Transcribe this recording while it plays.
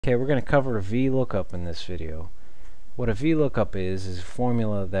Okay, we're going to cover a VLOOKUP in this video. What a VLOOKUP is a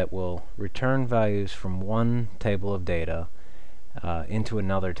formula that will return values from one table of data into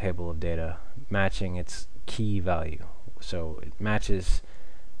another table of data, matching its key value. So it matches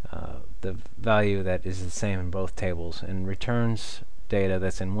the value that is the same in both tables and returns data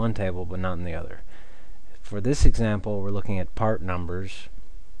that's in one table but not in the other. For this example, we're looking at part numbers,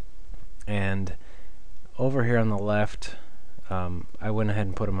 and over here on the left, I went ahead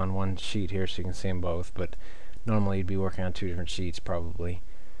and put them on one sheet here so you can see them both, but normally you'd be working on two different sheets probably.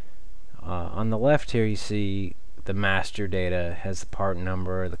 On the left here you see the master data, has the part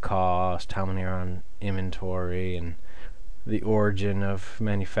number, the cost, how many are on inventory, and the origin of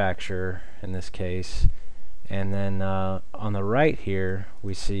manufacturer in this case. And then on the right here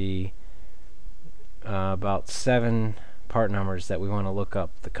we see about 7 part numbers that we want to look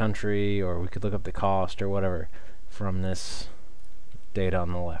up the country, or we could look up the cost or whatever from this data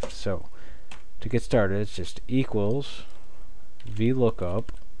on the left. So to get started, it's just equals VLOOKUP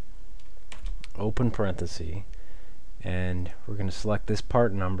open parenthesis, and we're going to select this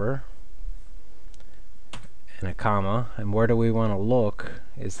part number and a comma, and where do we want to look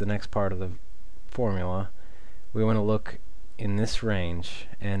is the next part of the formula. We want to look in this range,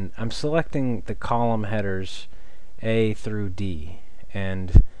 and I'm selecting the column headers A through D,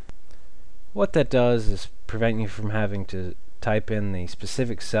 and what that does is prevent you from having to type in the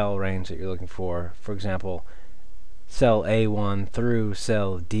specific cell range that you're looking for. For example, cell A1 through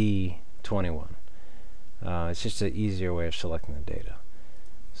cell D21. It's just an easier way of selecting the data.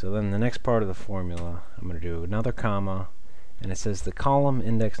 So then the next part of the formula, I'm going to do another comma, and it says the column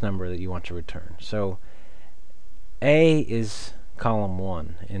index number that you want to return. So A is column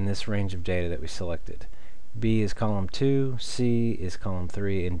 1 in this range of data that we selected. B is column 2, C is column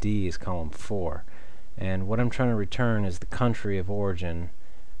 3, and D is column 4. And what I'm trying to return is the country of origin,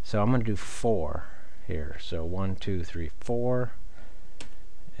 so I'm going to do 4 here. So 1, 2, 3, 4,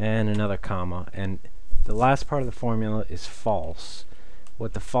 and another comma, and the last part of the formula is false.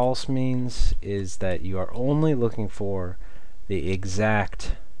 What the false means is that you are only looking for the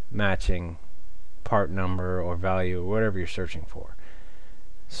exact matching part number or value or whatever you're searching for.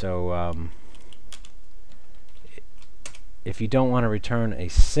 So if you don't want to return a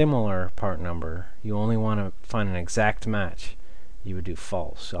similar part number, you only want to find an exact match, you would do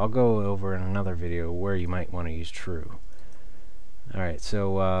false. So I'll go over in another video where you might want to use true. Alright,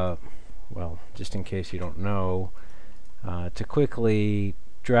 so well, just in case you don't know, to quickly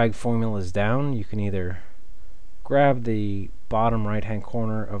drag formulas down, you can either grab the bottom right hand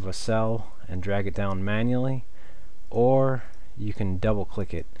corner of a cell and drag it down manually, or you can double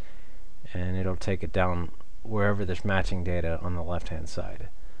click it and it'll take it down wherever there's matching data on the left hand side.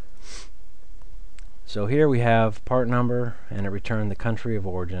 So here we have part number, and it returned the country of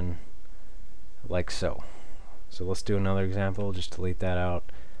origin like so. So let's do another example. Just delete that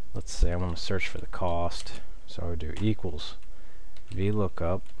out. Let's say I want to search for the cost, so I would do equals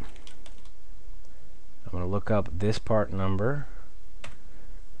VLOOKUP. I'm going to look up this part number,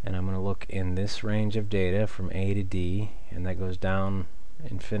 and I'm going to look in this range of data from A to D, and that goes down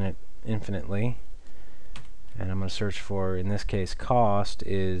infinitely. And I'm going to search for, in this case, cost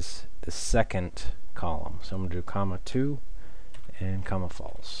is the second column. So I'm going to do comma 2 and comma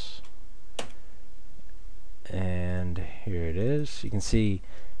false. And here it is. You can see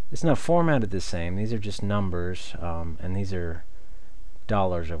it's not formatted the same. These are just numbers, and these are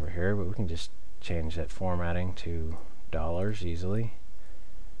dollars over here, but we can just change that formatting to dollars easily.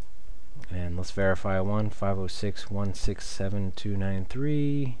 And let's verify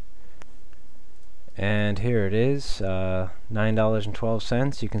 15061679293. And here it is,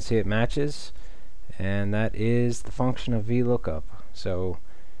 $9.12. You can see it matches, and that is the function of VLOOKUP. So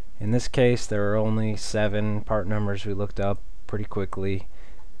in this case there are only 7 part numbers we looked up pretty quickly,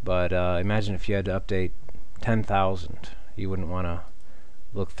 but imagine if you had to update 10,000. You wouldn't want to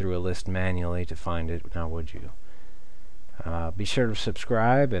look through a list manually to find it, now would you? Be sure to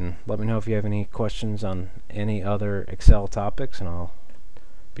subscribe and let me know if you have any questions on any other Excel topics, and I'll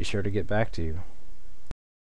be sure to get back to you.